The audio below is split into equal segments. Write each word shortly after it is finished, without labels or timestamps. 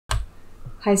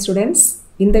Hi students,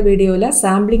 இந்த வீடியோல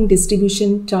sampling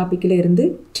distribution டாபிக்ல இருந்து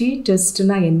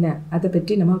t-testனா என்ன அத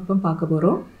பத்தி நம்ம இப்ப பார்க்க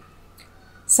போறோம்.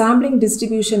 Sampling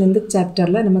distribution இந்த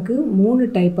சாப்டர்ல நமக்கு மூணு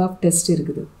டைப் ஆஃப் டெஸ்ட்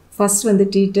இருக்குது. First வந்து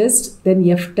t-test, then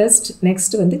f-test,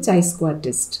 next வந்து chi-square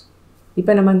test.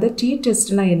 இப்போ நம்ம அந்த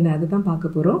t-testனா என்ன அத தான்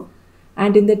பார்க்க போறோம்.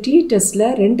 And இந்த t-testல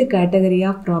ரெண்டு கேட்டகரி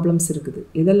ஆஃப் ப்ராப்ளம்ஸ் இருக்குது.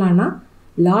 இதெல்லாம்னா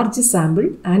large sample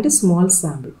and small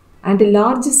sample. And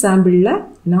large sample la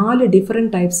 4 different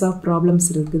types of problems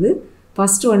இருக்குது.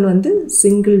 First one வந்து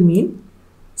single mean,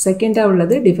 second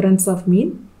உள்ளது difference of mean,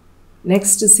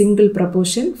 next single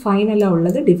proportion, final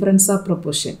உள்ளது difference of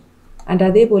proportion. And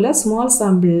அதே போல small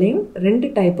sample லையும் ரெண்டு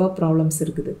type of problems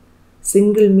இருக்குது.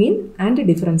 Single mean and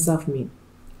difference of mean.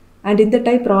 And இந்த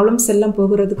type problems எல்லாம்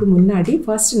போகிறதுக்கு முன்னாடி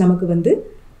first நமக்கு வந்து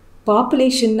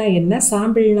population na என்ன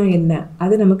sample na என்ன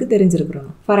அது நமக்கு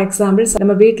தெரிஞ்சிருக்கணும். For example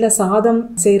நம்ம வீட்ல சாதம்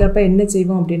செய்யறப்ப என்ன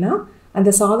செய்வோம் அப்படினா அந்த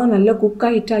சாதம் நல்லா குக்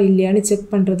ஆயிட்டா இல்லையான்னு செக்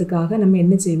பண்றதுக்காக நம்ம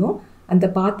என்ன செய்வோம் அந்த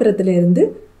பாத்திரத்துல இருந்து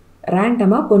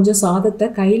ரேண்டமா கொஞ்சம் சாதத்தை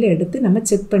கையில எடுத்து நம்ம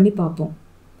செக் பண்ணி பாப்போம்.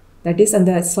 That is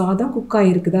அந்த சாதம் குக்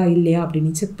ஆயிருக்குதா இல்லையா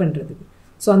அப்படினு செக் பண்றதுக்கு.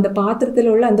 சோ அந்த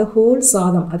பாத்திரத்துல உள்ள அந்த ஹோல்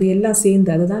சாதம் அது எல்லாம்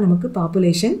சேர்ந்து அதுதான் நமக்கு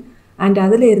population. And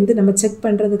அதுல இருந்து நம்ம செக்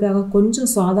பண்றதுக்காக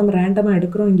கொஞ்சம் சாதம் ரேண்டமா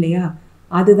எடுக்கறோம் இல்லையா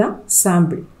அதுதான்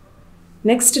sample.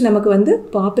 Next நமக்கு வந்து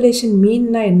population mean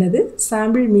na என்னது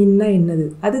sample mean na என்னது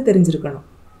அது தெரிஞ்சிருக்கணும்.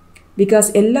 Because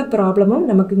எல்லா ப்ராப்ளமும்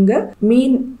நமக்கு இங்க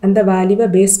mean அந்த வேல்யூவை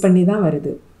பேஸ் பண்ணி தான்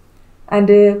வருது.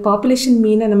 And population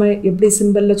mean நம்ம எப்படி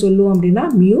சிம்பல்ல சொல்லுவோம் அப்படினா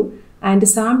mu and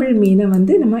sample mean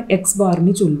வந்து நம்ம x bar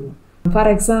னு சொல்லுவோம். For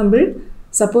example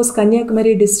suppose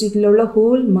கன்னியாகுமரி டிஸ்ட்ரிக்ட்ல உள்ள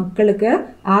whole மக்களுக்கு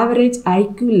average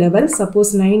IQ level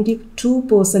suppose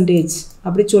 92%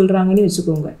 அப்படி சொல்றாங்கன்னு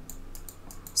வெச்சுக்கோங்க.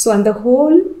 So and the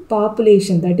whole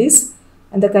population that is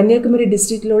and the Kanyakumari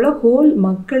district la ulla whole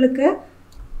makkalukku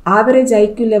average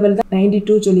IQ level da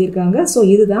 92 sollirukanga. So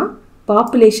idu da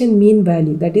population mean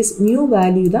value that is mu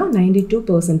value da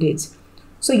 92%.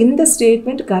 So in the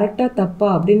statement correct ah thappa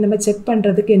appdin nama check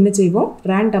pandradhukku enna seivom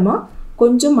random ah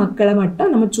konjam makkala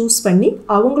mattum nama choose panni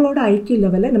avangaloda IQ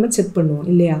level la nama check பண்ணுவோம்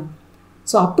இல்லையா.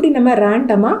 So அப்படி நம்ம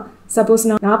random ah suppose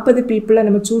 40 people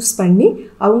நம்ம choose பண்ணி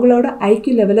அவங்களோட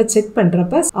IQ level check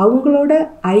பண்றப்ப அவங்களோட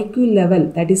IQ level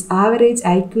that is average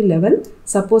IQ level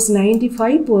suppose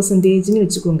 95% னு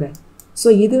வெச்சுக்கோங்க. So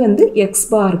இது வந்து x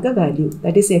bar க value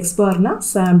that is x bar னா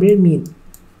sample mean.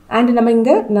 And நம்ம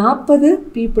இங்க 40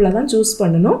 people தான் choose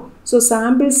பண்ணனும். So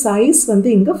sample size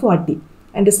வந்து இங்க 40.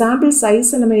 And sample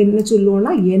size நம்ம என்ன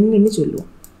சொல்லுவோம்னா n னு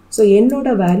சொல்லுவோம். So n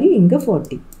ஓட value இங்க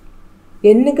 40.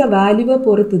 என்னக்கு வேல்யூவை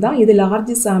பொறுத்து தான் இது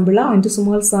லார்ஜ் சாம்பிளா and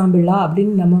ஸ்மால் சாம்பிளா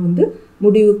அப்படினு நம்ம வந்து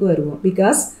முடிவுக்கு வருவோம்.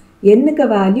 because என்னக்கு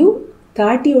வேல்யூ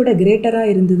 30 ஓட கிரேட்டரா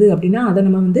இருந்தது அப்படினா அத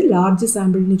நம்ம வந்து லார்ஜ்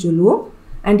சாம்பிள் னு சொல்லுவோம்.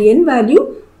 and n வேல்யூ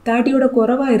 30 ஓட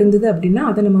குறைவா இருந்தது அப்படினா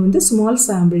அத நம்ம வந்து ஸ்மால்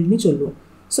சாம்பிள் னு சொல்லுவோம்.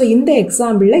 சோ இந்த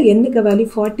எக்ஸாம்பிள்ல என்னக்கு வேல்யூ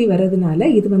 40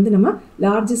 வரதுனால இது வந்து நம்ம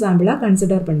லார்ஜ் சாம்பிளா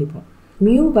கன்சிடர் பண்ணிப்போம்.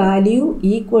 mu value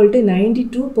equal to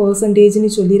 92% னு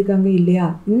சொல்லிருக்காங்க இல்லையா.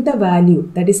 இந்த வேல்யூ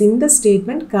that is இந்த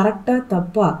ஸ்டேட்மென்ட் கரெக்ட்டா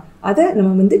தப்பா அத நம்ம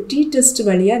வந்து t-test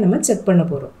வழியா நம்ம செக் பண்ண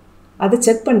போறோம். அத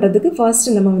செக் பண்றதுக்கு ஃபர்ஸ்ட்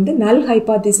நம்ம வந்து null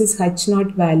hypothesis h0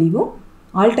 வேல்யூவும்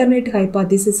alternate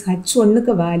hypothesis h1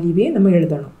 க்கு வேல்யூவே நம்ம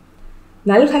எழுதணும்.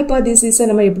 null hypothesis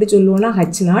நம்ம எப்படி சொல்லுவோம்னா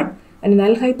h0 and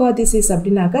null hypothesis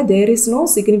அப்படினாக்க there is no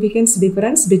significance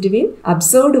difference between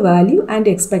observed value and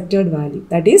expected value.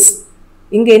 That is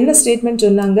இங்க என்ன ஸ்டேட்மென்ட்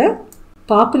சொன்னாங்க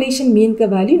population mean க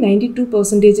வேல்யூ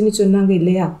 92% னு சொன்னாங்க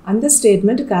இல்லையா. அந்த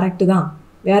ஸ்டேட்மென்ட் கரெக்ட் தான்.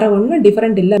 வேற ஒண்ணும்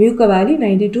டிஃபரண்ட் இல்ல. mu க வேல்யூ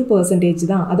 92%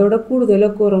 தான். அதோட கூடுதலோ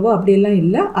குறைவோ அப்படி எல்லாம்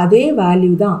இல்ல. அதே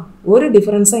வேல்யூ தான். ஒரு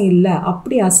டிஃபரன்ஸும் இல்ல.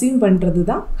 அப்படி அஸ்யூம் பண்றது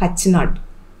தான் h0.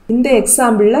 இந்த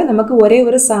எக்ஸாம்பிள்ல நமக்கு ஒரே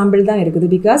ஒரு சாம்பிள் தான் இருக்குது.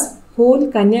 because whole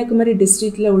கன்னியாகுமரி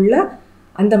டிஸ்ட்ரிக்ட்ல உள்ள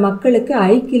அந்த மக்களுக்கு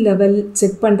IQ லெவல்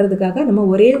செக் பண்றதுக்காக நம்ம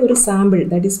ஒரே ஒரு சாம்பிள்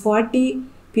that is 40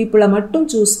 people மட்டும்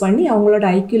choose பண்ணி அவங்களோட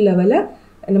IQ லெவலை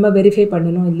நம்ம வெரிஃபை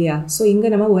பண்ணனும் இல்லையா. சோ இங்க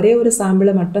நம்ம ஒரே ஒரு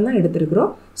சாம்பிளை மட்டும் தான் எடுத்துக்கிறோம்.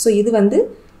 சோ இது வந்து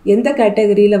எந்த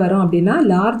கேட்டகரியில வரும் அப்படினா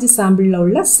லார்ஜ் சாம்பிள்ல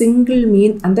உள்ள சிங்கிள்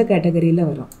மீன் அந்த கேட்டகரியில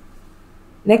வரும்.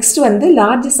 நெக்ஸ்ட் வந்து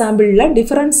லார்ஜ் சாம்பிள்ல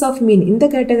டிஃபரன்ஸ் ஆஃப் மீன் இந்த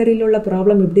கேட்டகரியில உள்ள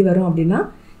ப்ராப்ளம் எப்படி வரும் அப்படினா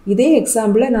இதே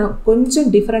எக்ஸாம்பிளை நான்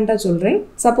கொஞ்சம் டிஃபரண்டா சொல்றேன்.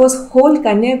 சப்போஸ் ஹோல்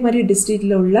கன்னியாகுமரி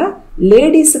டிஸ்ட்ரிக்ட்ல உள்ள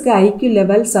லேடிஸ்க்கு IQ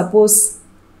லெவல் சப்போஸ்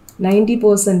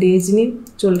 90% னு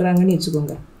சொல்றாங்கன்னு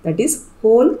வெச்சுக்கோங்க. That is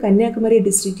whole கன்னியாகுமரி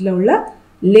டிஸ்ட்ரிக்ட்ல உள்ள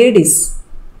ladies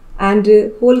and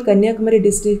whole கன்னியாகுமரி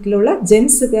டிஸ்ட்ரிக்ட்ல உள்ள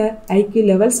ஜென்ட்ஸ்க்கு IQ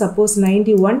level suppose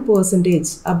 91%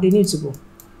 அப்படினு வெச்சுப்போம்.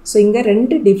 சோ இங்க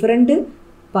ரெண்டு டிஃபரண்ட்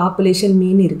population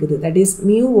mean இருக்குது. That is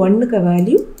mu 1 க்கு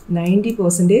வேல்யூ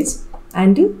 90%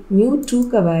 and mu 2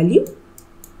 க்கு வேல்யூ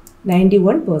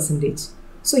 91%.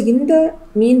 சோ இந்த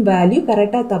மீன் வேல்யூ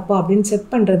கரெக்ட்டா தப்பா அப்படினு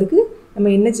செக் பண்றதுக்கு நம்ம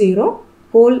என்ன செய்றோம்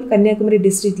ஹோல் கன்னியாகுமரி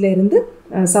டிஸ்ட்ரிக்ட்ல இருந்து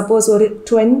சப்போஸ் ஒரு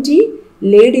 20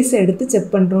 லேடிஸை எடுத்து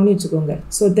செக் பண்ணுறோன்னு வச்சுக்கோங்க.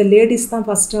 ஸோ இந்த லேடிஸ் தான்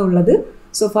ஃபஸ்ட்டாக உள்ளது.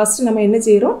 ஸோ ஃபஸ்ட்டு நம்ம என்ன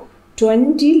செய்கிறோம்,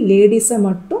 20 லேடிஸை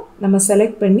மட்டும் நம்ம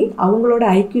செலக்ட் பண்ணி அவங்களோட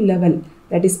IQ level,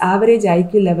 that is average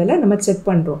IQ லெவலை நம்ம செக்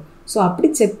பண்ணுறோம். ஸோ அப்படி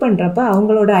செக் பண்ணுறப்ப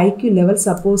அவங்களோட ஐக்யூ லெவல்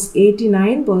சப்போஸ்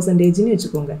 89%ன்னு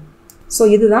வச்சுக்கோங்க. ஸோ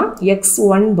இதுதான்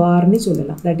x1 பார்னு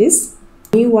சொல்லலாம். That is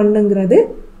μ1ங்கிறது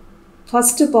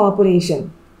first population.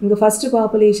 இங்கே ஃபஸ்ட்டு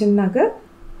பாப்புலேஷன்னாக்க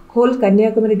ஹோல்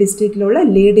கன்னியாகுமரி டிஸ்ட்ரிக்டில் உள்ள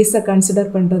லேடிஸை கன்சிடர்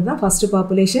பண்ணுறது தான் ஃபஸ்ட்டு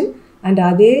பாப்புலேஷன். அண்ட்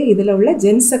அதே இதில் உள்ள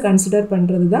ஜென்ஸை கன்சிடர்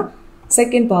பண்ணுறது தான்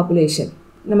செகண்ட் பாப்புலேஷன்.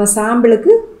 நம்ம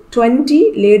சாம்பிளுக்கு 20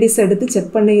 லேடிஸ் எடுத்து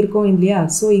செக் பண்ணியிருக்கோம் இல்லையா.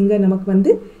 ஸோ இங்கே நமக்கு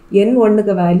வந்து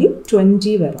N1க்கு வேல்யூ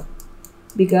 20 வரும்.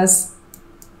 பிகாஸ்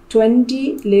 20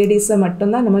 லேடிஸை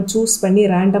மட்டும்தான் நம்ம சூஸ் பண்ணி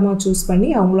ரேண்டமாக சூஸ் பண்ணி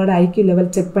அவங்களோட ஐக்யூ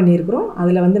லெவல் செக் பண்ணியிருக்கிறோம்.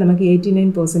 அதில் வந்து நமக்கு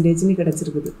 89%ன்னு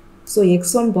கிடச்சிருக்குது. ஸோ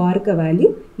x1 பாருக்கு வேல்யூ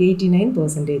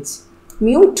 89%.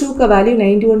 μ2க்கு வேல்யூ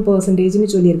 91%ன்னு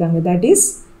சொல்லியிருக்காங்க. தட் இஸ்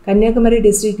கன்னியாகுமரி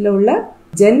டிஸ்ட்ரிக்டில் உள்ள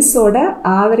ஜென்ஸோட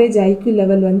ஆவரேஜ் ஐக்யூ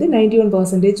லெவல் வந்து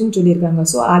 91%ன்னு சொல்லியிருக்காங்க.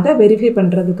 ஸோ அதை வெரிஃபை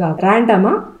பண்ணுறதுக்காக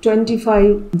ரேண்டமாக 25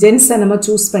 ஜென்ஸை நம்ம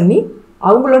சூஸ் பண்ணி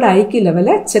அவங்களோட ஐக்யூ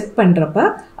லெவலை செக் பண்ணுறப்ப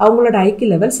அவங்களோட ஐக்யூ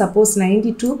லெவல் சப்போஸ்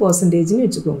 92%ன்னு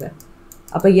வச்சுக்கோங்க.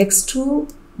 அப்போ x2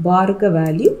 பாருக்கு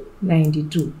வேல்யூ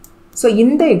 92. ஸோ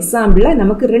இந்த எக்ஸாம்பிளில்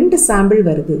நமக்கு 2 சாம்பிள்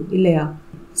வருது இல்லையா.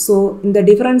 ஸோ இந்த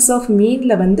டிஃபரன்ஸ் ஆஃப்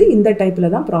மீனில் வந்து இந்த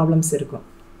டைப்பில் தான் ப்ராப்ளம்ஸ் இருக்கும்.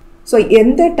 ஸோ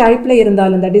எந்த டைப்பில்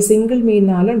இருந்தாலும், that is single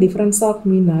மீன்னாலும் difference of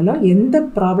மீன்னாலும் எந்த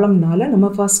ப்ராப்ளம்னாலும் நம்ம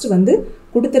ஃபஸ்ட்டு வந்து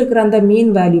கொடுத்துருக்குற அந்த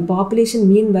mean value, population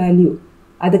mean value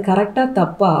அது கரெக்டாக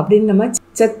தப்பா அப்படின்னு நம்ம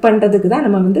செக் பண்ணுறதுக்கு தான்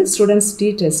நம்ம வந்து ஸ்டூடெண்ட்ஸ்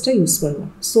டெஸ்ட்டை யூஸ்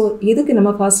பண்ணுவோம். ஸோ இதுக்கு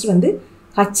நம்ம ஃபஸ்ட் வந்து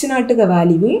H0க்கு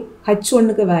வேல்யூவையும்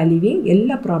H1க்கு வேல்யூவையும்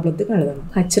எல்லா ப்ராப்ளத்துக்கும் எழுதணும்.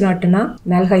 H0னா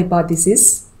நல் ஹைபாத்திசிஸ்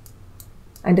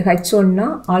அண்ட் H1னா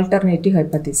ஆல்டர்னேட்டிவ்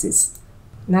ஹைபாத்திசிஸ்.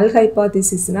 நல்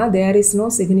ஹைபாத்திசிஸ்னா there is no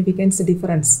significance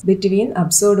difference between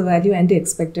observed value and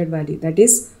expected value. That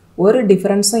is ஒரு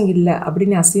டிஃபரன்ஸும் இல்லை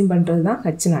அப்படின்னு அசீம் பண்ணுறது தான்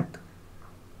H0.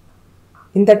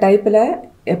 இந்த டைப்பில்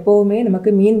எப்போவுமே நமக்கு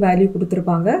மீன் வேல்யூ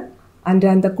கொடுத்துருப்பாங்க.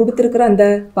 அந்த கொடுத்துருக்குற அந்த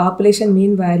பாப்புலேஷன்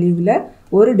மீன் வேல்யூவில்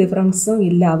ஒரு டிஃப்ரென்ஸும்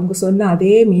இல்லை. அவங்க சொன்ன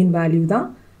அதே மீன் வேல்யூ தான்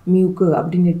மியூக்கு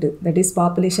அப்படின்ட்டு. தட் இஸ்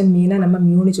பாப்புலேஷன் மீனை நம்ம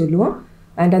மியூன்னு சொல்லுவோம்.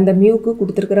 அண்ட் அந்த மியூக்கு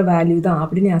கொடுத்துருக்குற வேல்யூ தான்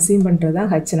அப்படின்னு அசீம் பண்ணுறது தான்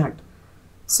H0.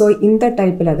 ஸோ இந்த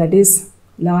டைப்பில் that is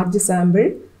large sample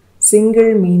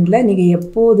single மீனில் நீங்கள்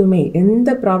எப்போதுமே எந்த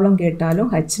ப்ராப்ளம் கேட்டாலும்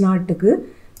H0க்கு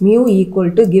mu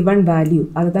equal to given value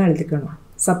அதை தான் எழுதிக்கணும்.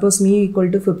 சப்போஸ் மியூ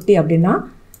ஈக்குவல் டு 50 அப்படின்னா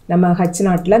நம்ம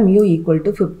H0ல மியூ ஈக்குவல்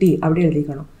டு 50 அப்படி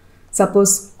எழுதிக்கணும்.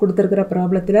 சப்போஸ் கொடுத்துருக்கிற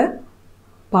ப்ராப்ளத்தில்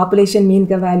பாப்புலேஷன்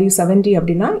மீன்க வேல்யூ 70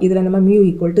 அப்படின்னா இதில் நம்ம மியூ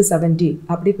ஈக்குவல் டு 70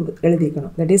 அப்படி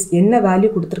எழுதிக்கணும். தட் இஸ் என்ன வேல்யூ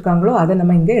கொடுத்துருக்காங்களோ அதை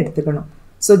நம்ம இங்கே எடுத்துக்கணும்.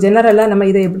 ஸோ ஜெனரலாக நம்ம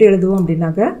இதை எப்படி எழுதுவோம்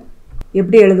அப்படின்னாக்க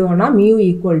எப்படி எழுதுவோம்னா mu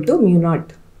equal to mu not,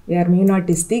 where mu not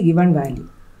is the given value.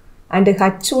 And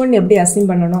H1 எப்படி அசீம்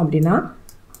பண்ணணும் அப்படின்னா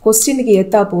கொஸ்டினுக்கு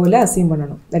ஏற்றா போல் அசீம்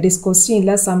பண்ணணும். தட் இஸ்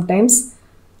கொஸ்டினில் சம்டைம்ஸ்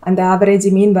அந்த ஆவரேஜ்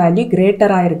மீன் வேல்யூ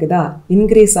கிரேட்டராக இருக்குதா,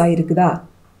 இன்க்ரீஸ் ஆகிருக்குதா,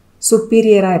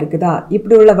 சுப்பீரியராக இருக்குதா,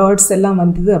 இப்படி உள்ள வேர்ட்ஸ் எல்லாம்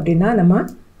வந்தது அப்படின்னா நம்ம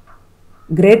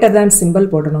கிரேட்டர் தேன் சிம்பிள்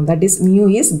போடணும். That is mu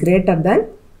is greater than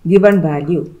given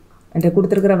value. அந்த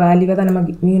கொடுத்துருக்கிற வேல்யூவை தான் நம்ம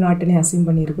மியூ நாட்டுன்னு அசீம்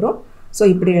பண்ணியிருக்கிறோம். ஸோ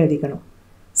இப்படி எழுதிக்கணும்.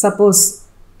 சப்போஸ்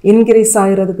இன்க்ரீஸ்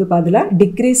ஆகிறதுக்கு பதிலாக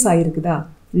டிக்ரீஸ் ஆகிருக்குதா,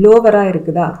 லோவராக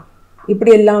இருக்குதா,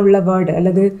 இப்படி எல்லாம் உள்ள வேர்டு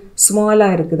அல்லது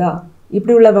ஸ்மாலாக இருக்குதா,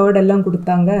 இப்படி உள்ள வேர்டு எல்லாம்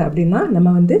கொடுத்தாங்க அப்படின்னா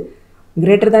நம்ம வந்து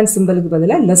கிரேட்டர் தேன் சிம்பிளுக்கு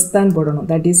பதிலாக லெஸ் தேன் போடணும்.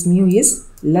 That is mu is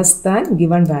less than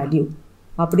given value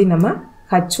அப்படி நம்ம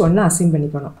H1 அசீம்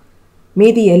பண்ணிக்கணும்.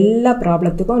 மீதி எல்லா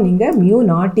ப்ராப்ளத்துக்கும் நீங்கள் mu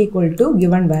not equal to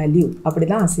given value அப்படி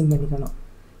தான் அசீம் பண்ணிக்கணும்.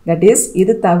 தட் இஸ்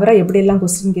இது தவிர எப்படியெல்லாம்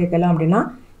கொஸ்டின் கேட்கலாம் அப்படின்னா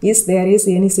is there is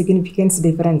any significance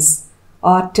difference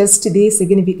R test the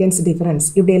significance difference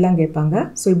இப்படியெல்லாம் கேட்பாங்க.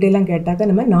 ஸோ இப்படியெல்லாம் கேட்டாக்க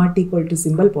நம்ம நாட் ஈக்குவல் டு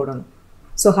சிம்பிள் போடணும்.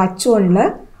 ஸோ H1ல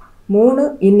 3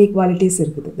 இன்இக்வாலிட்டிஸ்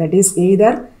இருக்குது. That is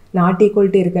either not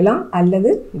equal to இருக்கலாம், அல்லது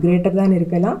கிரேட்டர் தான்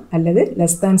இருக்கலாம், அல்லது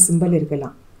லெஸ் தேன் சிம்பிள்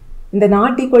இருக்கலாம். இந்த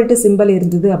நாட் ஈக்குவல் டு சிம்பிள்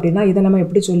இருந்தது அப்படின்னா இதை நம்ம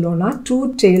எப்படி சொல்லுவோம்னா டூ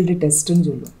டெய்ல்டு டெஸ்ட்டுன்னு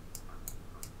சொல்லுவோம்.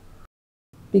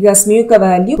 பிகாஸ் மியூக்க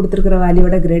வேல்யூ கொடுத்துருக்கிற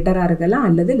வேல்யூவோட கிரேட்டராக இருக்கலாம்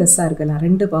அல்லது லெஸ்ஸாக இருக்கலாம்,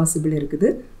 2 பாசிபிள் இருக்குது.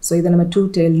 ஸோ இதை நம்ம டூ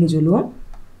டெய்ல்னு சொல்லுவோம்.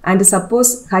 அண்ட்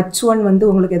சப்போஸ் H1 வந்து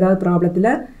உங்களுக்கு ஏதாவது ப்ராப்ளத்தில்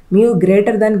mu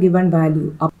greater than given value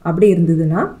அப்படி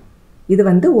இருந்ததுன்னா இது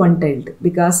வந்து ஒன் டெய்ல்டு.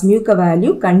 பிகாஸ் மியூக்க வேல்யூ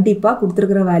கண்டிப்பாக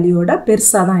கொடுத்துருக்கிற வேல்யூவோட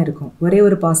பெருசாக தான் இருக்கும், ஒரே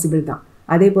ஒரு பாசிபிள் தான்.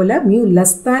 அதே போல் mu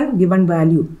less than given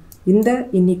value இந்த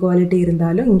இன்இக்வாலிட்டி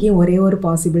இருந்தாலும் இங்கேயும் ஒரே ஒரு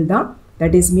பாசிபிள் தான்.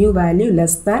 That is mu value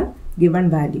less than given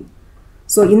value.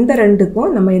 So இந்த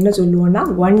ரெண்டுக்கும் நம்ம என்ன சொல்லுவோம்னா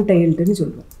ஒன் டெய்ல்டுன்னு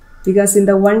சொல்லுவோம். பிகாஸ்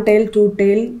இந்த ஒன் டெய்ல் டூ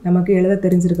டெய்ல் நமக்கு எழுத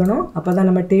தெரிஞ்சிருக்கணும். அப்போ தான்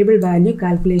நம்ம டேபிள் வேல்யூ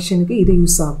கால்குலேஷனுக்கு இது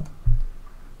யூஸ் ஆகும்.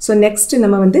 ஸோ நெக்ஸ்ட்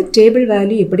நம்ம வந்து டேபிள்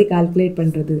வேல்யூ எப்படி கால்குலேட்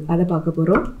பண்ணுறது அதை பார்க்க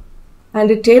போகிறோம்.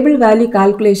 அண்ட் டேபிள் வேல்யூ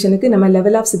கால்குலேஷனுக்கு நம்ம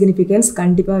லெவல் ஆஃப் சிக்னிஃபிகன்ஸ்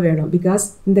கண்டிப்பாக வேணும். பிகாஸ்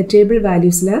இந்த டேபிள்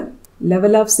வேல்யூஸில்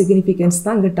லெவல் ஆஃப் சிக்னிஃபிகன்ஸ்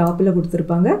தான் இங்கே டாப்பில்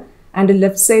கொடுத்துருப்பாங்க. அண்ட்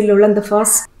லெஃப்ட் சைடில் உள்ள இந்த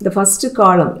ஃபஸ்ட்டு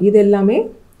காலம் இது எல்லாமே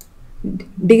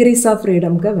டிகிரிஸ் ஆஃப்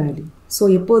ஃப்ரீடம்க்கு வேல்யூ. ஸோ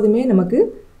எப்போதுமே நமக்கு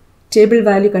டேபிள்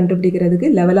வேல்யூ கண்டுபிடிக்கிறதுக்கு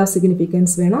லெவல் ஆஃப்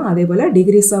சிக்னிஃபிகன்ஸ் வேணும், அதே போல்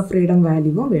டிகிரிஸ் ஆஃப் ஃப்ரீடம்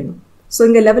வேல்யூவும் வேணும். ஸோ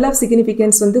இங்கே லெவல் ஆஃப்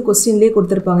சிக்னிஃபிகன்ஸ் வந்து கொஸ்டின்லேயே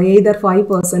கொடுத்துருப்பாங்க, எய்தர்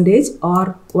 5%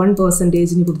 ஆர்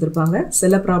 1%ன்னு கொடுத்துருப்பாங்க.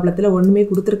 சில ப்ராப்ளத்தில் ஒன்றுமே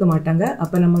கொடுத்துருக்க மாட்டாங்க.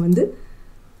 அப்போ நம்ம வந்து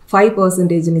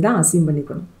 5%ன்னு தான் அசியூம்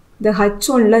பண்ணிக்கணும். இந்த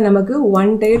H1ல் நமக்கு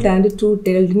 1 tailed அண்ட் 2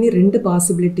 tailedன்னு 2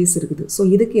 பாசிபிலிட்டிஸ் இருக்குது. ஸோ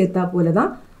இதுக்கு ஏற்றா போல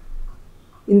தான்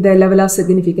இந்த லெவல் ஆஃப்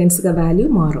சிக்னிஃபிகன்ஸுக்கு வேல்யூ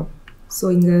மாறும். ஸோ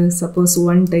இங்கே சப்போஸ்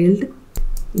 1 tailed,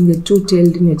 இங்கே 2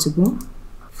 tailedன்னு வச்சுப்போம்.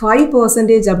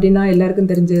 5% அப்படின்னா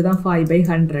எல்லாருக்கும் தெரிஞ்சது தான்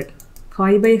 5/100.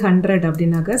 5/100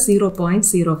 அப்படின்னாக்கா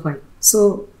 0.05. ஸோ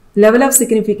லெவல் ஆஃப்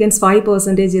சிக்னிஃபிகன்ஸ்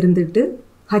 5% இருந்துட்டு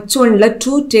H1ல்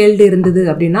 2 tailed இருந்தது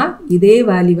அப்படின்னா இதே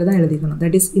வேல்யூவை தான் எழுதிக்கணும்.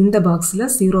 தட் இஸ் இந்த பாக்ஸில்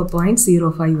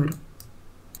 0.05 வரும்.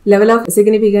 லெவல் ஆஃப்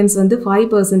சிக்னிஃபிகன்ஸ் வந்து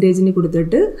 5%ன்னு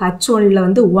கொடுத்துட்டு H1ல்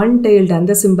வந்து 1 tailed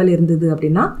அந்த சிம்பிள் இருந்தது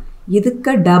அப்படின்னா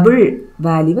இதுக்கு டபுள்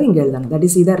வேல்யூவை இங்கே எழுதணும். தட்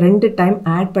இஸ் இதை 2 டைம்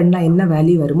ஆட் பண்ணால் என்ன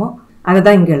வேல்யூ வருமோ அதை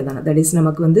தான் இங்கே எழுதணும். தட் இஸ்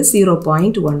நமக்கு வந்து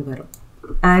 0.1 வரும்.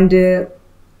 அண்டு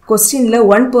கொஸ்டினில்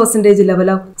 1% லெவல்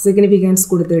ஆஃப் சிக்னிஃபிகன்ஸ்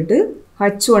கொடுத்துட்டு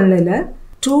H1ல்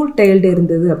 2 tailed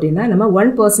இருந்தது அப்படின்னா நம்ம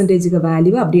 1%க்கு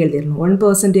வேல்யூவை அப்படி எழுதிடணும்.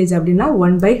 1% அப்படின்னா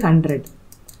 1/100.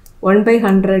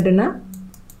 1/100னா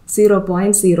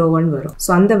 0.01 வரும். ஸோ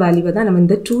அந்த வேல்யூவை தான் நம்ம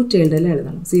இந்த 2 tailedல்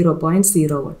எழுதணும்,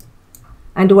 0.01.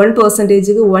 அண்ட்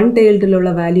 1%க்கு 1 tailedல்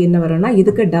உள்ள வேல்யூ என்ன வரும்னா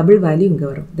இதுக்கு டபுள் வேல்யூ இங்கே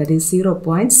வரும். தட் இஸ்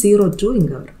 0.02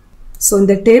 இங்கே வரும். ஸோ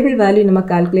இந்த டேபிள் வேல்யூ நம்ம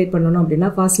கால்குலேட் பண்ணணும் அப்படின்னா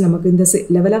ஃபர்ஸ்ட் நமக்கு இந்த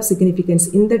லெவல் ஆஃப் சிக்னிஃபிகன்ஸ்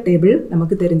இந்த டேபிள்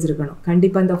நமக்கு தெரிஞ்சிருக்கணும்.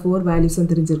 கண்டிப்பாக இந்த 4 வேல்யூஸும்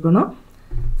தெரிஞ்சிருக்கணும்.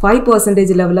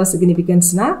 5% லெவல் ஆஃப்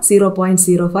சிக்னிஃபிகன்ஸ்னால்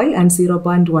 0.05 அண்ட்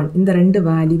 0.1 இந்த 2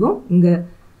 வேல்யூவும் இங்கே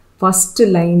ஃபஸ்ட்டு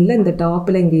லைனில் இந்த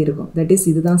டாப்பில் இங்கே இருக்கும். தட் இஸ்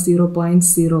இதுதான்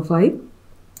 0.05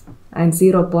 அண்ட்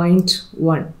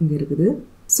 0.1 இங்கே இருக்குது.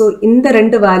 ஸோ இந்த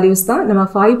 2 வேல்யூஸ் தான் நம்ம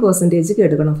 5%க்கு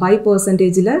எடுக்கணும்.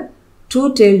 5%ல் 2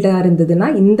 tailed இருந்ததுன்னா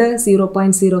இந்த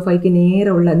 0.05க்கு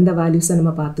நேராக உள்ள இந்த வேல்யூஸை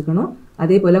நம்ம பார்த்துக்கணும்.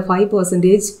 அதே போல்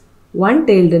 5% 1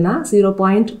 tailedனா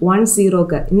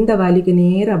 0.10க்கு இந்த வேல்யூக்கு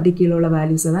நேராக அப்படி கீழே உள்ள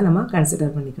வேல்யூஸை தான் நம்ம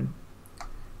கன்சிடர் பண்ணிக்கணும்.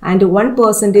 அண்ட்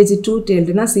 1% 2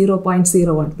 tailedனா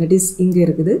 0.01 தட் இஸ் இங்கே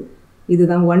இருக்குது.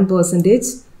 இதுதான்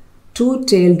 1% 2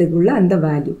 tailedக்குள்ள அந்த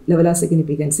value level of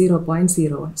significance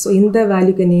 0.01. So இந்த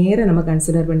வேல்யூக்கு நேராக நம்ம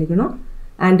கன்சிடர் பண்ணிக்கணும்.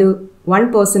 அண்டு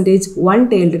 1% 1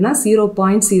 tailedனா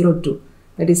 0.02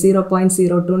 தட் இஸ்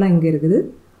 0.02னா இங்கே இருக்குது.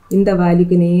 இந்த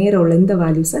வேல்யூக்கு நேராக உள்ள இந்த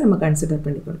வேல்யூஸை நம்ம கன்சிடர்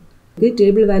பண்ணிக்கணும். இது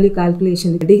table value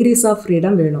calculation decrease of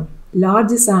freedom வேணும்.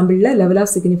 லார்ஜ் சாம்பிளில் லெவல்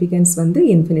ஆஃப் சிக்னிஃபிகன்ஸ் வந்து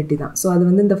இன்ஃபினிட்டி தான். ஸோ அது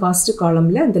வந்து இந்த ஃபஸ்ட்டு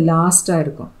காலமில் இந்த லாஸ்ட்டாக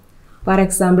இருக்கும். ஃபார்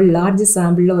எக்ஸாம்பிள் லார்ஜ்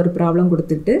சாம்பிளில் ஒரு ப்ராப்ளம்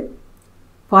கொடுத்துட்டு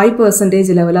 5%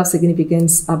 லெவல் ஆஃப்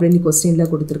சிக்னிஃபிகன்ஸ் அப்படின்னு கொஸ்டினில்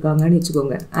கொடுத்துருக்காங்கன்னு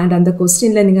வச்சுக்கோங்க. அண்ட் அந்த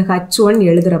கொஸ்டினில் நீங்கள் H1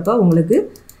 எழுதுகிறப்ப உங்களுக்கு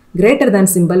கிரேட்டர்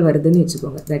தேன் சிம்பிள் வருதுன்னு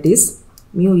வச்சுக்கோங்க. That is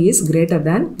mu is greater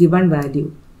than given value.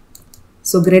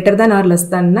 So greater than or less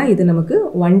தேன்னா இது நமக்கு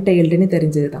 1 tailedன்னு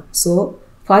தெரிஞ்சது தான். ஸோ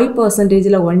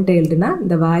 5%ல் 1 tailedனா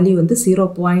இந்த வேல்யூ வந்து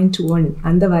 0.1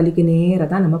 அந்த வேல்யூக்கு நேராக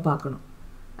தான் நம்ம பார்க்கணும்.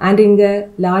 அண்ட் இங்கே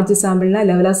லார்ஜ் சாம்பிள்னா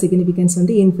லெவல் ஆஃப் சிக்னிஃபிகன்ஸ்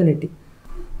வந்து இன்ஃபினிட்டி.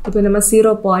 இப்போ நம்ம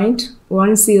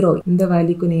 0.10 இந்த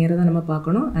வேல்யூக்கு நேராக தான் நம்ம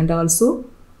பார்க்கணும். And also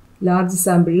large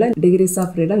சாம்பிளில் decrease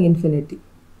of freedom infinity.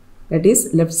 That is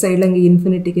left சைடில் இங்கே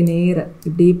இன்ஃபினிட்டிக்கு நேராக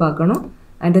இப்படி பார்க்கணும்.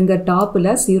 அண்ட் இங்கே டாப்பில்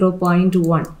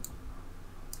 0.1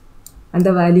 அந்த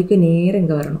வேல்யூக்கு நேராக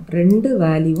இங்கே வரணும். 2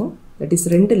 வேல்யூவும் தட் இஸ்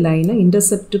 2 லைனும்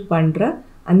இன்டர்செப்ட் பண்ணுற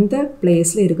அந்த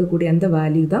பிளேஸில் இருக்கக்கூடிய அந்த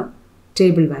வேல்யூ தான்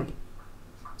டேபிள் வேல்யூ.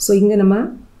 ஸோ இங்கே நம்ம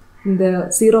இந்த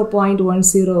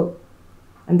 0.10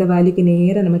 அந்த வேல்யூக்கு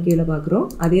நேராக நம்ம கீழே பார்க்குறோம்.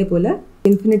 அதே போல்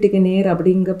இன்ஃபினிட்டிக்கு நேராக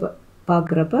அப்படிங்க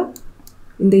பார்க்குறப்ப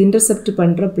இந்த இன்டர்செப்ட்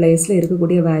பண்ணுற பிளேஸில்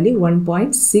இருக்கக்கூடிய வேல்யூ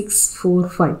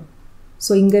 1.645.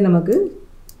 ஸோ இங்கே நமக்கு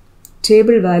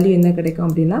டேபிள் வேல்யூ என்ன கிடைக்கும்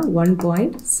அப்படின்னா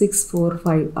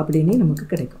 1.645 அப்படின்னு நமக்கு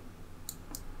கிடைக்கும்.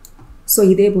 ஸோ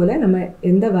இதே போல் நம்ம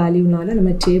எந்த வேல்யூனாலும்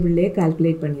நம்ம டேபிள்லேயே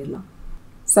கால்குலேட் பண்ணிடலாம்.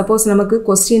 சப்போஸ் நமக்கு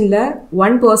கொஸ்டினில்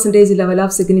 1% லெவல்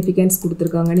ஆஃப் சிக்னிஃபிகன்ஸ்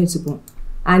கொடுத்துருக்காங்கன்னு வச்சுப்போம்.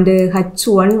 அண்டு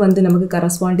H1 வந்து நமக்கு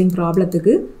corresponding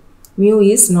ப்ராப்ளத்துக்கு mu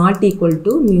is not equal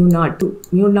to mu not 2.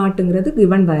 Mu நாட்டுங்கிறது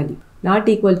given value, not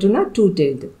equal டுனா 2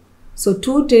 tailed. So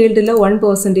 2 tailedல்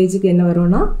 1%க்கு என்ன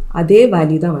வரும்னா அதே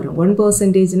வேல்யூ தான் வரும்.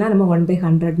 1%னா நம்ம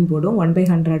 1/100ன்னு போடுவோம்.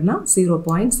 1/100னா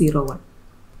 0.01.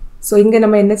 ஸோ இங்கே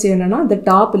நம்ம என்ன செய்யணும்னா இந்த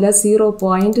டாப்பில்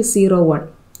 0.01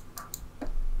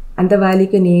 அந்த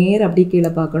வேல்யூக்கு நேர் அப்படி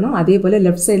கீழே பார்க்கணும். அதே போல்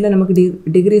லெஃப்ட் சைடில் நமக்கு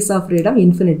decrease of freedom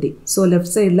infinity. So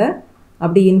left சைடில்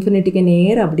அப்படி இன்ஃபினிட்டிக்கு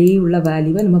நேர் அப்படியே உள்ள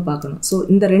வேல்யூவை நம்ம பார்க்கணும். ஸோ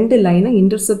இந்த ரெண்டு லைனும்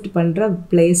இன்டர்செப்ட் பண்ணுற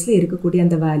பிளேஸில் இருக்கக்கூடிய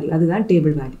அந்த வேல்யூ அதுதான்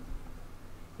டேபிள் வேல்யூ.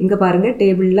 இங்கே பாருங்கள்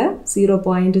டேபிளில்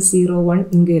 0.01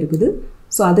 இங்கே இருக்குது.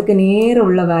 ஸோ அதுக்கு நேரம்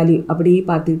உள்ள வேல்யூ அப்படியே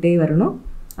பார்த்துக்கிட்டே வரணும்.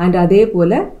 அண்ட் அதே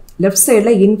போல் லெஃப்ட்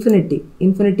சைடில்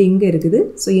இன்ஃபினிட்டி இங்கே இருக்குது.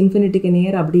 ஸோ இன்ஃபினிட்டிக்கு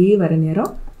நேரம் அப்படியே வர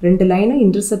நேரம் ரெண்டு லைனும்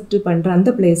இன்டர்செப்ட் பண்ணுற அந்த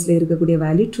பிளேஸில் இருக்கக்கூடிய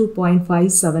வேல்யூ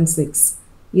 2.576.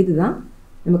 இதுதான்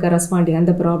நம்ம கரஸ்பாண்டிங்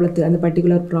அந்த ப்ராப்ளத்து அந்த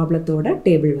பர்டிகுலர் ப்ராப்ளத்தோட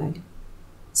டேபிள் வேல்யூ.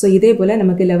 ஸோ இதே போல்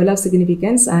நமக்கு level of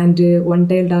significance and 1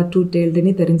 tailed R 2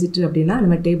 tailedன்னு தெரிஞ்சிட்டு அப்படின்னா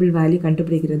நம்ம டேபிள் வேல்யூ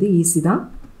கண்டுபிடிக்கிறது ஈஸி தான்.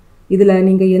 இதில்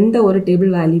நீங்கள் எந்த ஒரு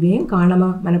டேபிள் வேல்யூவையும்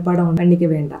காணாமல் மனப்பாடம் பண்ணிக்க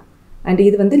வேண்டாம். அண்ட்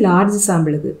இது வந்து லார்ஜ்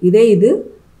சாம்பிளுக்கு. இதே இது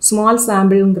small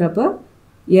சாம்பிளுங்கிறப்ப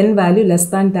n value less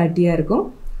than 30 இருக்கும்.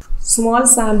 ஸ்மால்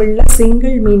சாம்பிளில்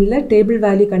சிங்கிள் மீனில் டேபிள்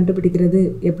வேல்யூ கண்டுபிடிக்கிறது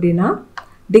எப்படின்னா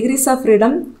டிகிரிஸ் ஆஃப்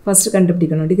ஃப்ரீடம் ஃபஸ்ட்டு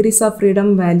கண்டுபிடிக்கணும். Decrease of freedom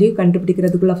value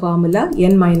கண்டுபிடிக்கிறதுக்குள்ள formula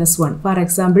n-1. For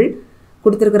example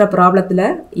கொடுத்துருக்கிற ப்ராப்ளத்தில்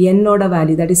என்னோட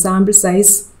value that is sample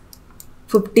size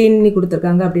 15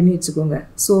 கொடுத்துருக்காங்க அப்படின்னு வச்சுக்கோங்க.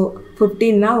 ஸோ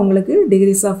 15னா உங்களுக்கு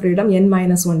decrease of freedom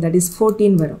n-1 that is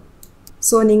 14 வரும்.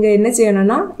 ஸோ நீங்கள் என்ன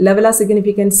செய்யணும்னா level of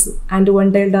significance and 1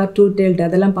 tailed R 2 tailed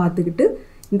அதெல்லாம் பார்த்துக்கிட்டு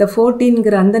இந்த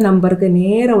 14ங்கிற அந்த நம்பருக்கு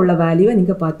நேராக உள்ள வேல்யூவை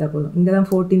நீங்கள் பார்த்தா போதும். இங்கே தான்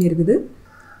 14 இருக்குது.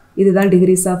 இதுதான்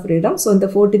டிகிரிஸ் ஆஃப் ஃப்ரீடம். ஸோ இந்த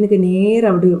 14க்கு நேர்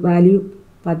அப்படி வேல்யூ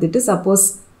பார்த்துட்டு சப்போஸ்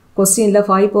கொஸ்டினில்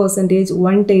 5%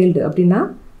 1 tailed அப்படின்னா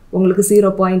உங்களுக்கு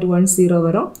 0.10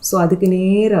 வரும். ஸோ அதுக்கு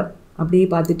நேராக அப்படியே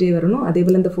பார்த்துட்டே வரணும். அதே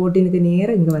போல் இந்த 14க்கு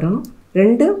நேராக இங்கே வரணும்.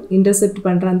 ரெண்டு இன்டர்செப்ட்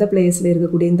பண்ணுற அந்த பிளேஸில்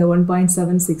இருக்கக்கூடிய இந்த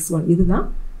 1.761 இதுதான்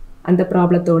அந்த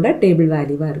ப்ராப்ளத்தோட டேபிள்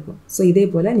வேல்யூவாக இருக்கும். ஸோ இதே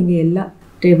போல் நீங்கள் எல்லா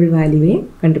டேபிள் வேல்யூவையும்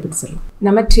கண்டுபிடிச்சிடலாம்.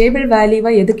 நம்ம டேபிள்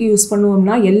வேல்யூவை எதுக்கு யூஸ்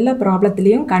பண்ணுவோம்னா எல்லா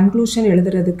ப்ராப்ளத்துலேயும் கன்க்ளூஷன்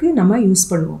எழுதுறதுக்கு நம்ம யூஸ்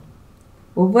பண்ணுவோம்.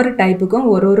 ஒவ்வொரு டைப்புக்கும்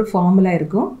ஒரு ஃபார்முலா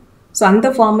இருக்கும். ஸோ அந்த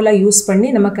ஃபார்முலா யூஸ் பண்ணி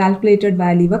நம்ம கால்குலேட்டட்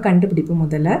வேல்யூவை கண்டுபிடிப்போம்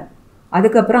முதல்ல.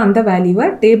 அதுக்கப்புறம் அந்த வேல்யூவை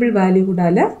டேபிள் வேல்யூ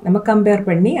கூடால நம்ம கம்பேர்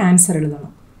பண்ணி ஆன்சர்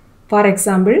எழுதணும். ஃபார்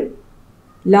எக்ஸாம்பிள்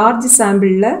லார்ஜ்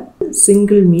சாம்பிளில்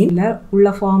சிங்கிள் மீனில் உள்ள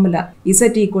formula z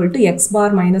 = x bar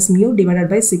minus mu divided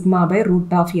by sigma by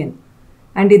root of n.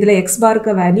 And இதில் எக்ஸ்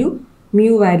பாருக்கு value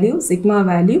mu value sigma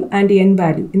value and N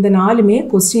value இந்த நாலுமே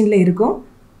கொஸ்டினில் இருக்கும்.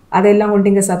 அதெல்லாம் கொண்டு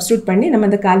இங்கே சப்ஸ்டியூட் பண்ணி நம்ம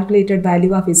இந்த கால்குலேட்டட்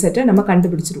வேல்யூ ஆஃப் இசட்டை நம்ம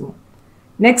கண்டுபிடிச்சிருவோம்.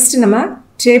 நெக்ஸ்ட் நம்ம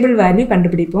டேபிள் வேல்யூ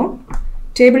கண்டுபிடிப்போம்.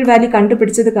 டேபிள் வேல்யூ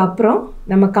கண்டுபிடிச்சதுக்கு அப்புறம்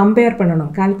நம்ம கம்பேர்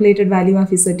பண்ணணும். Calculated value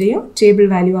of இசட்டையும் table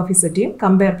value of இசட்டையும்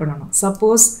compare பண்ணணும்.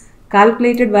 Suppose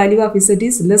calculated value of Z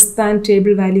is less than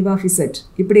table value of Z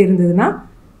இப்படி இருந்ததுன்னா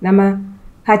நம்ம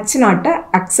h0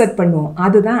 அக்செப்ட் பண்ணுவோம்.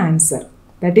 அதுதான் ஆன்சர்.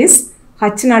 தட் இஸ்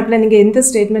h0 நீங்கள் எந்த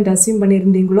ஸ்டேட்மெண்ட் அசியூம்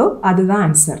பண்ணியிருந்தீங்களோ அதுதான்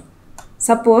answer.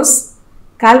 Suppose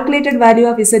calculated value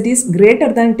of Z is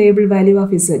greater than table value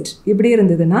of Z இப்படி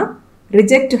இருந்ததுன்னா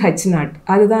ரிஜெக்ட் h0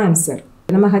 அதுதான் ஆன்சர்.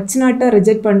 நம்ம h0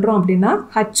 ரிஜெக்ட் பண்ணுறோம் அப்படின்னா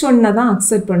h1 தான்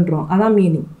அக்செப்ட் பண்ணுறோம் அதான்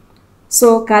meaning. So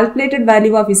calculated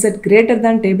value of Z greater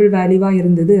than table வேல்யூவாக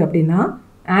இருந்தது அப்படின்னா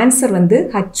ஆன்சர் வந்து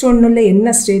h1ல்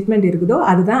என்ன ஸ்டேட்மெண்ட் இருக்குதோ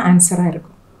அதுதான் ஆன்சராக இருக்கும்.